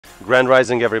Grand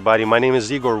Rising, everybody. My name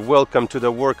is Igor. Welcome to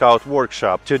the workout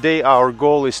workshop. Today our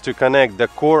goal is to connect the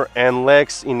core and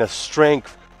legs in a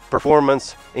strength,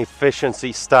 performance,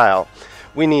 efficiency style.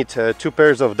 We need 2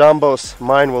 pairs of dumbbells.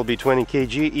 Mine will be 20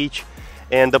 kg each,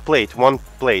 and the plate, 1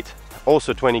 plate,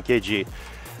 also 20 kg.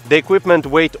 The equipment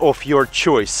weight of your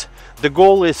choice. The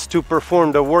goal is to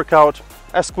perform the workout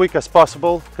as quick as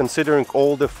possible, considering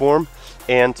all the form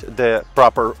and the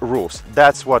proper rules.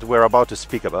 That's what we're about to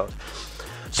speak about.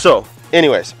 So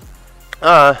anyways,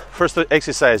 first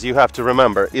exercise you have to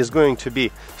remember is going to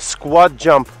be squat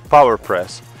jump power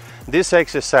press. This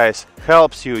exercise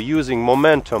helps you using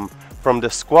momentum from the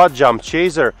squat jump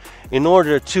chaser in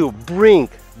order to bring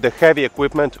the heavy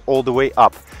equipment all the way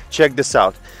up. Check this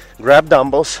out. Grab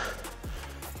dumbbells,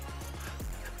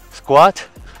 squat,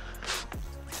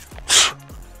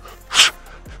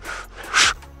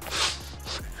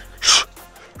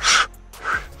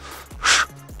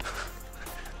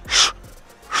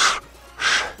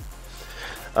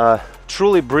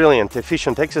 truly brilliant,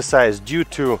 efficient exercise due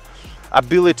to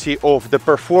ability of the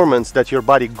performance that your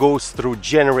body goes through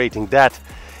generating that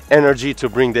energy to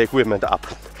bring the equipment up.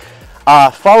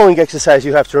 Following exercise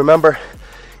you have to remember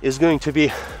is going to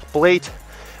be plate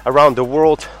around the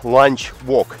world lunge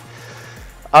walk.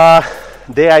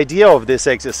 The idea of this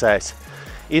exercise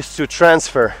is to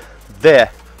transfer the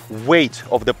weight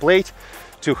of the plate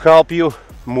to help you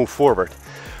move forward.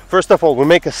 First of all, we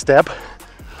make a step,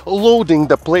 loading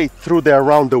the plate through the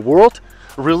around the world,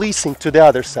 releasing to the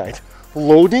other side.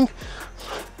 Loading,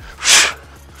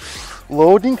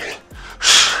 loading,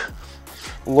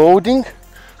 loading.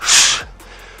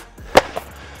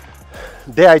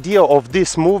 The idea of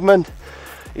this movement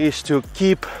is to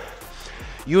keep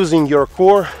using your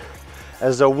core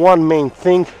as a one main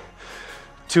thing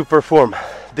to perform.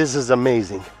 This is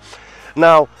amazing.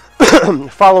 Now,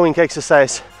 following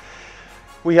exercise,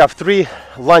 we have 3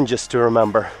 lunges to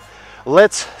remember.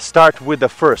 Let's start with the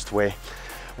first way.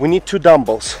 We need 2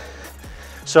 dumbbells.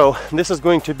 So this is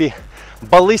going to be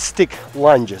ballistic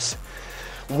lunges.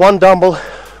 1 dumbbell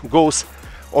goes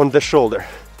on the shoulder.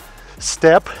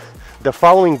 Step. The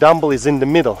following dumbbell is in the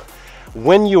middle.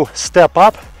 When you step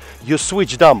up, you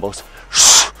switch dumbbells.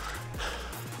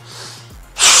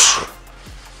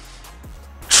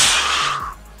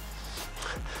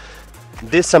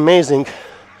 This amazing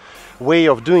way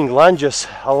of doing lunges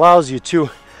allows you to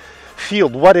feel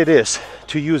what it is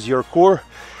to use your core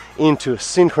into a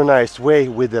synchronized way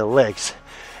with the legs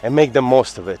and make the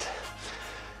most of it.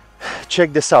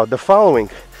 Check this out. The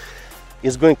following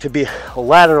is going to be a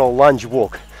lateral lunge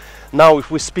walk. Now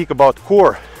if we speak about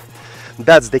core,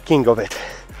 that's the king of it.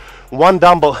 1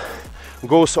 dumbbell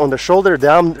goes on the shoulder,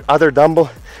 the other dumbbell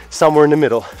somewhere in the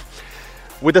middle.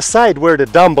 With the side where the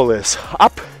dumbbell is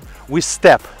up, we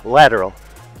step lateral.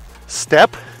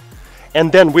 Step,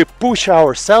 and then we push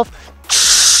ourselves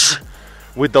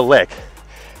with the leg.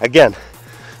 Again,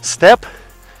 step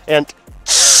and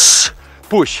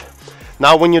push.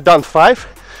 Now when you're done 5,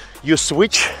 you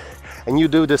switch and you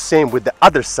do the same with the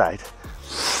other side.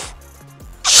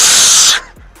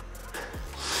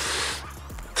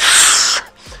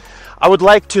 I would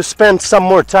like to spend some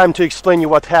more time to explain you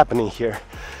what's happening here.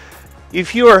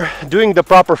 If you're doing the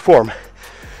proper form,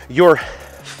 your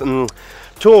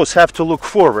toes have to look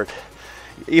forward.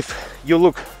 If you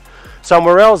look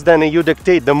somewhere else, then you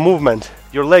dictate the movement.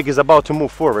 Your leg is about to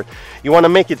move forward. You want to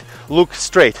make it look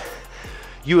straight.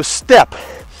 You step,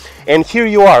 and here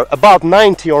you are, about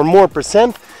 90 or more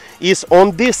 % is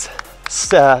on this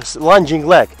lunging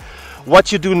leg.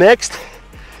 What you do next,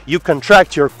 you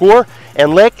contract your core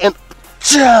and leg and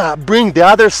bring the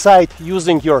other side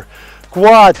using your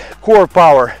quad core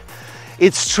power.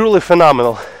 It's truly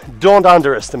phenomenal. Don't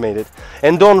underestimate it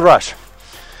and don't rush.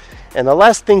 And the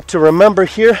last thing to remember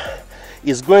here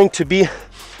is going to be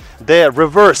the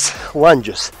reverse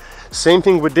lunges. Same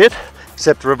thing we did,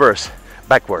 except reverse,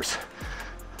 backwards.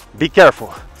 Be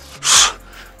careful.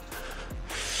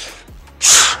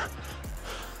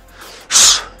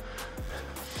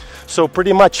 So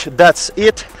pretty much that's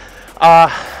it.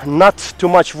 Not too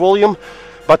much volume,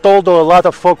 but although a lot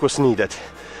of focus needed.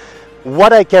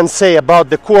 What I can say about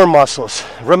the core muscles,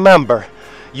 remember,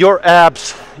 your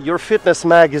abs, your fitness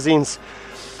magazines,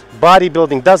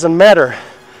 bodybuilding doesn't matter,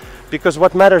 because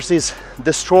what matters is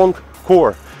the strong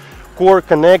core. Core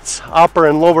connects upper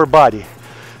and lower body.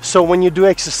 So when you do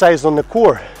exercise on the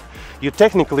core, you're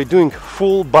technically doing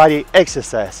full body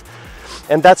exercise.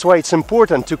 And that's why it's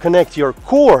important to connect your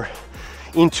core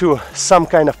into some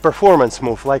kind of performance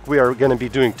move like we are going to be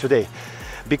doing today.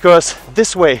 Because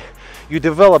this way you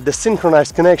develop the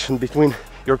synchronized connection between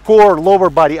your core, lower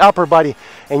body, upper body,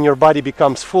 and your body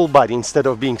becomes full body instead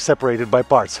of being separated by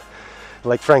parts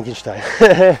like Frankenstein.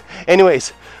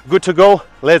 Anyways, good to go.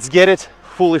 Let's get it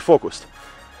fully focused.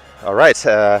 All right,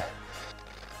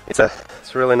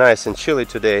 it's really nice and chilly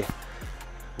today.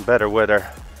 Better weather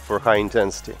for high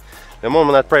intensity. The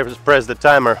moment I press the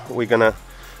timer, we're gonna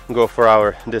go for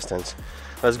our distance.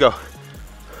 Let's go.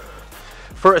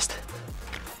 First,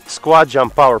 squat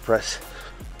jump power press.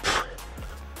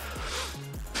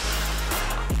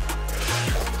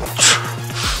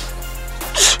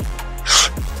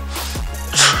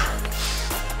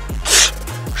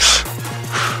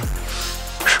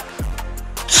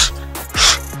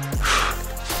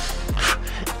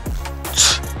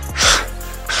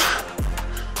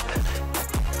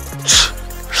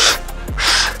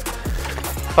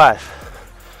 Five.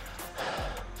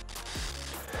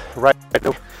 Right,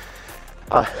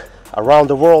 around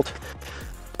the world,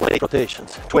 8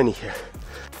 rotations, 20 here.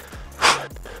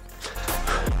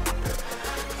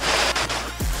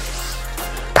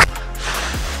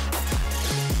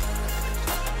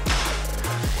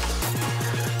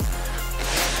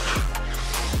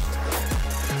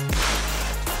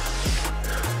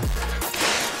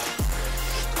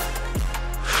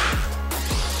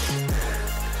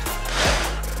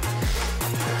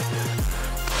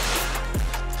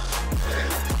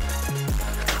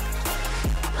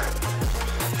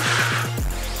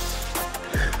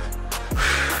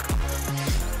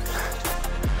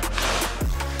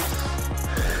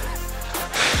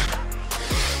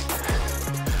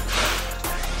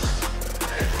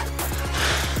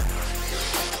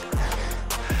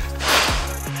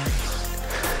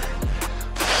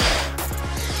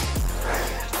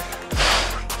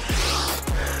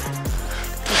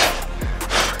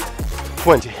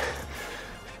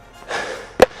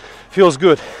 Feels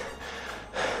good.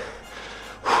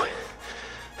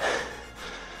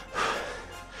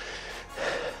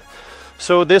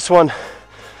 So this one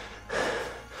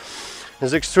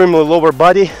is extremely lower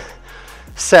body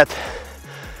set.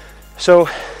 So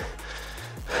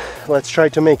let's try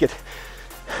to make it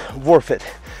worth it.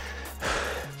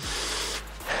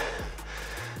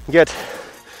 Get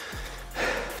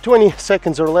 20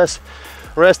 seconds or less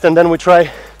rest, and then we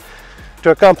try to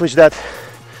accomplish that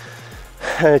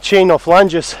chain of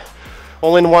lunges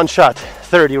all in one shot,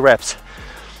 30 reps.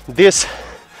 This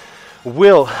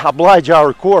will oblige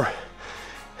our core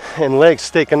and legs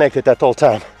stay connected at all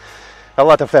time. A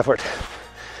lot of effort.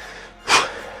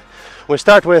 We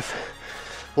start with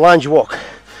lunge walk.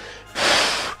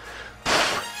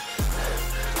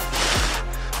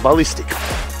 Ballistic.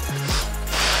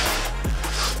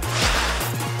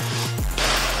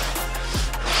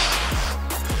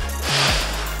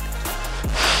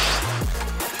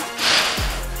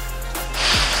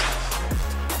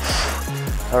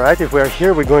 All right, if we're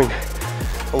here, we're going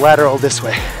lateral this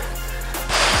way.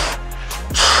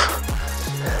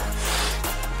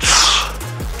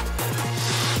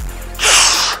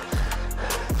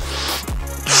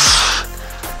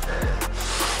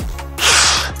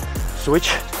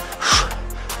 Switch.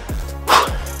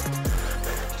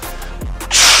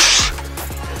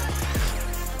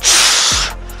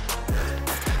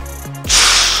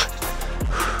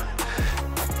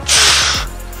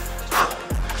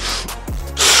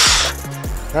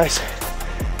 Nice.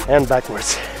 And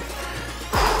backwards.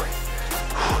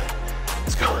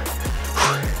 Let's go.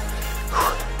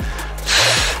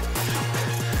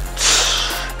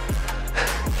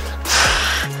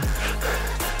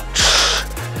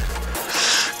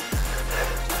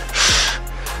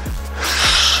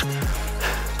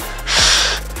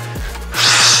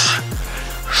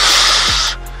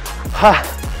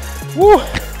 Ha! Woo!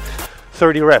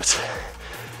 30 reps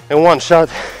in one shot.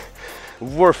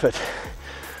 Worth it.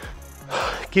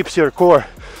 Keeps your core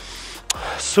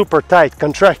super tight,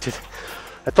 contracted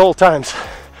at all times.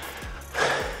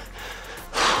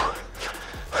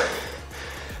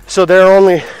 So there are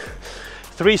only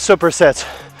 3 supersets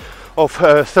of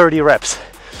 30 reps.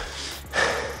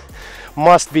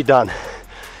 Must be done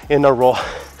in a row.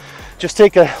 Just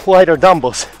take a lighter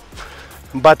dumbbells,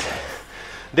 but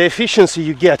the efficiency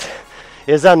you get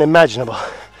is unimaginable.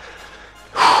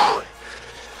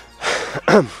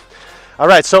 All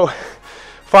right, so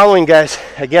following, guys,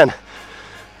 again,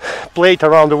 plate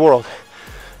around the world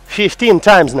 15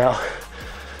 times now.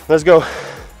 Let's go.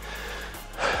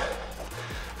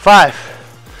 5,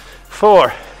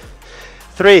 4,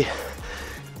 3,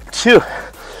 2,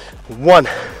 1.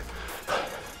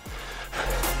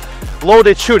 Load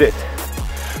it, shoot it.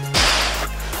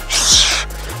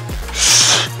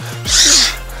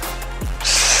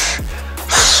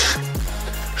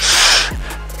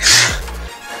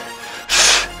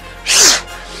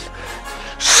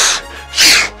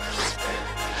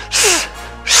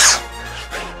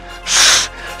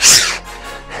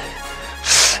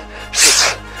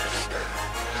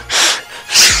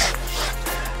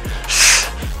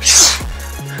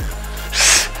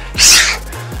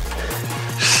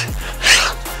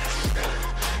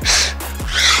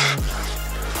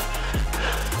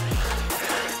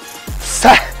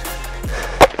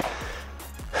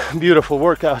 Beautiful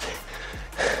workout.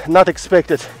 Not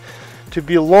expected to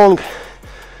be long,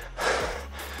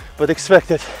 but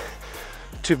expected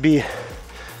to be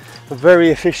very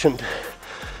efficient.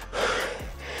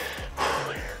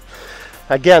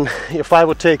 Again, if I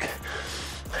would take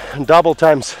double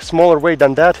times smaller weight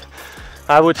than that,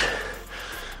 I would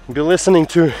be listening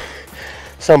to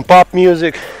some pop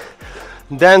music,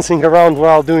 dancing around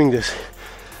while doing this,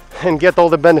 and get all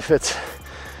the benefits.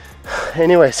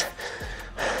 Anyways,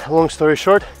 long story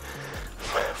short,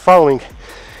 following,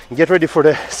 get ready for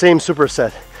the same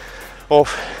superset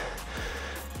of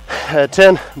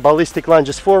 10 ballistic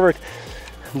lunges forward,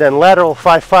 then lateral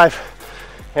 5-5,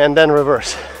 and then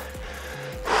reverse.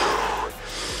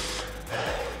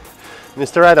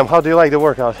 Mr. Adam, how do you like the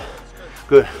workout?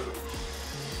 Good.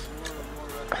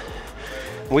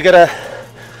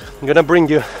 I'm gonna bring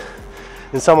you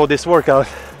in some of this workout.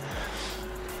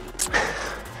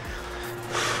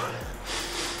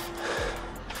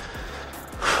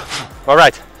 All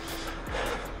right,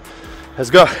 let's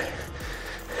go.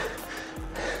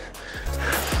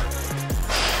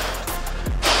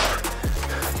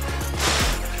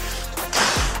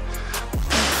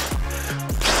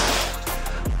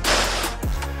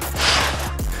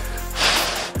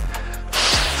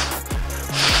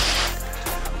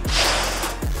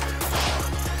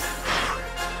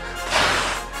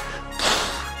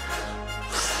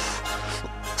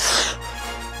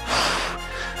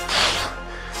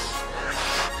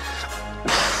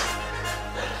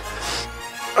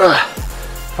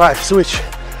 Five, switch.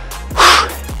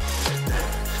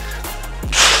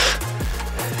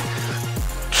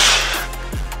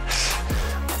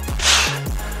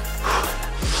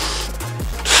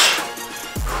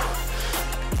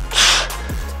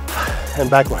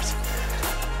 And backwards.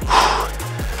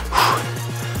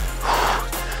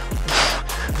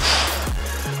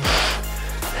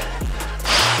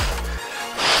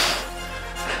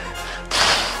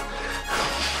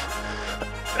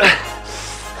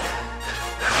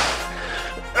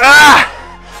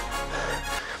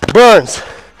 Burns,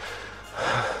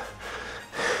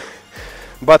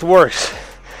 but works.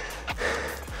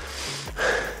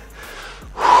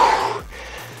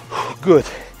 Good,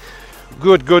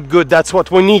 good, good, good. That's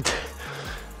what we need.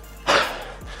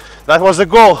 That was the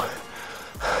goal.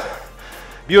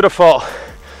 Beautiful.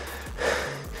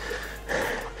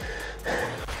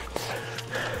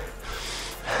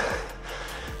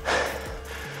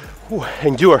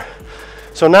 Endure.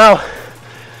 So now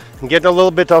get a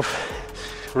little bit of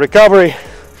recovery.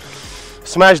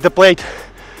 Smash the plate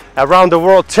around the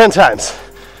world 10 times.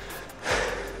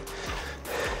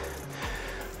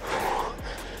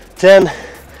 10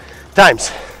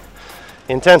 times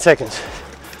in 10 seconds.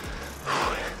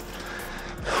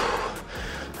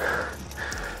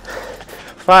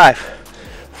 5,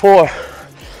 4,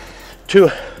 2,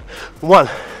 1.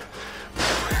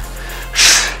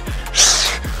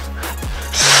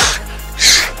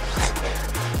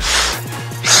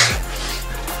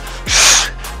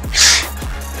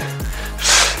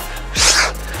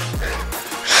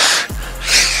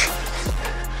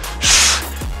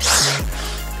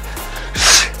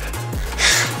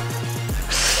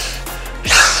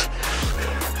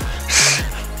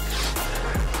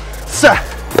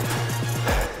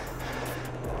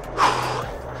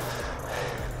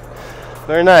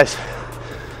 Very nice.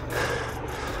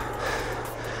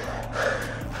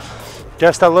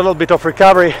 Just a little bit of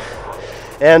recovery,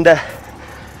 and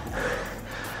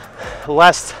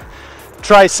last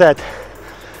tricep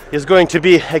is going to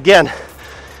be again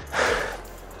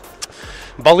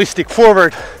ballistic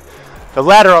forward, the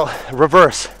lateral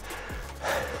reverse.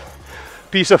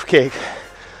 Piece of cake.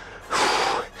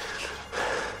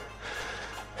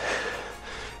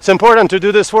 It's important to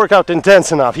do this workout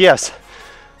intense enough, yes,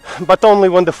 but only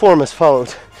when the form is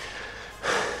followed.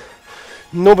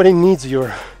 Nobody needs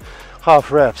your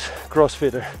half reps,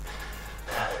 CrossFitter.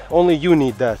 Only you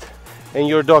need that, and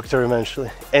your doctor eventually,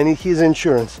 and his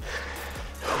insurance.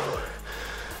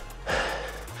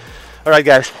 All right,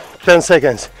 guys, 10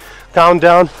 seconds. Count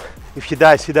down. If he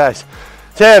dies, he dies.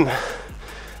 10,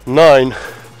 9,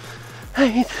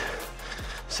 8,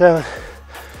 7,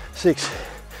 6,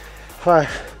 5,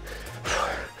 4,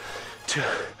 2,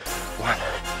 1.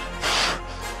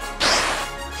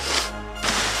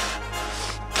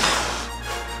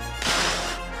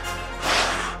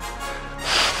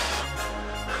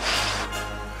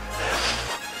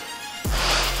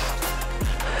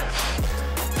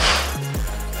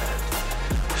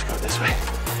 Let's go this way.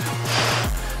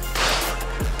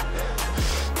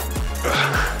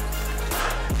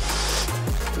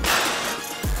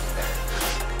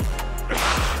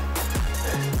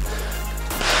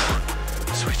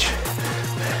 Switch.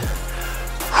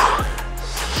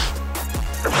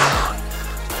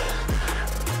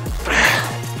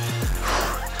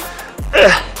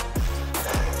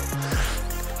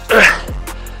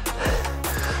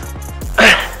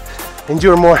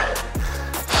 Endure more.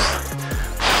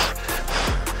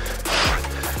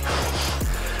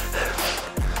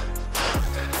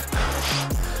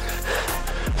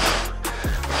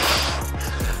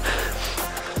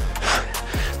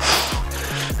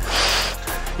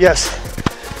 Yes.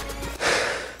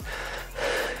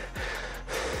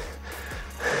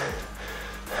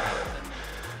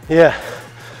 Yeah,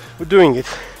 we're doing it.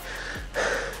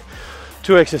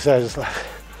 2 exercises left.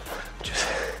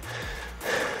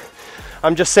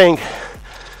 I'm just saying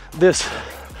this,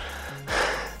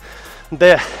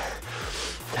 the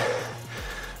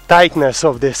tightness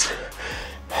of this,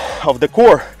 of the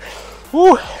core,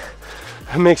 woo,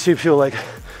 makes you feel like a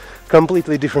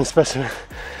completely different specimen.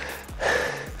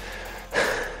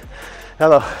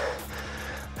 Hello.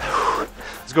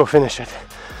 Let's go finish it.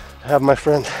 I have my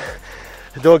friend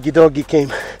Doggy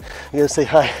came. I'm gonna say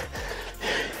hi.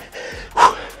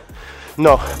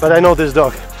 No, but I know this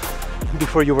dog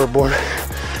before you were born.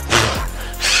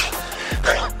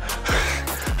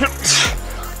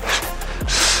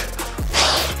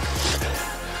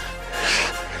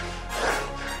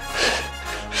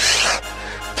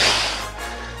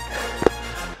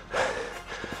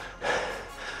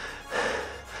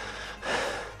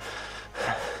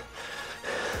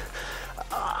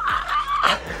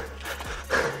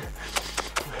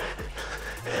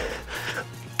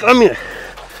 Come here.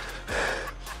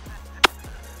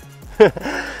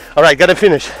 All right, gotta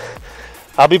finish.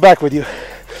 I'll be back with you.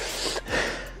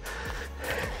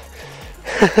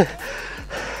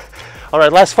 All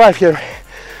right, last 5 here.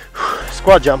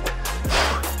 Squat jump.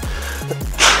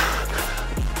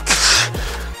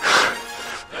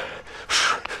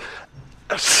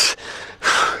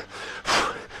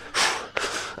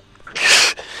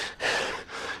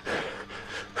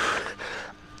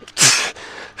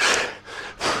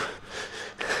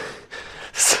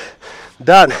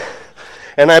 Done.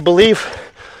 And I believe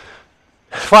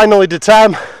finally the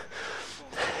time,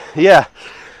 yeah,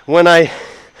 when I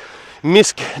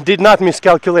did not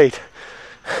miscalculate.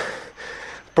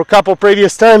 For a couple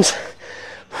previous times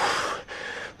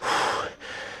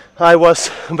I was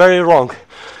very wrong.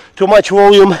 Too much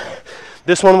volume.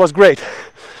 This one was great.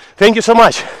 Thank you so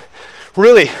much.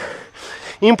 Really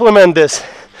implement this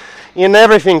in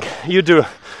everything you do.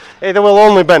 It will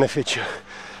only benefit you.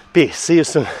 Peace. See you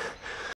soon.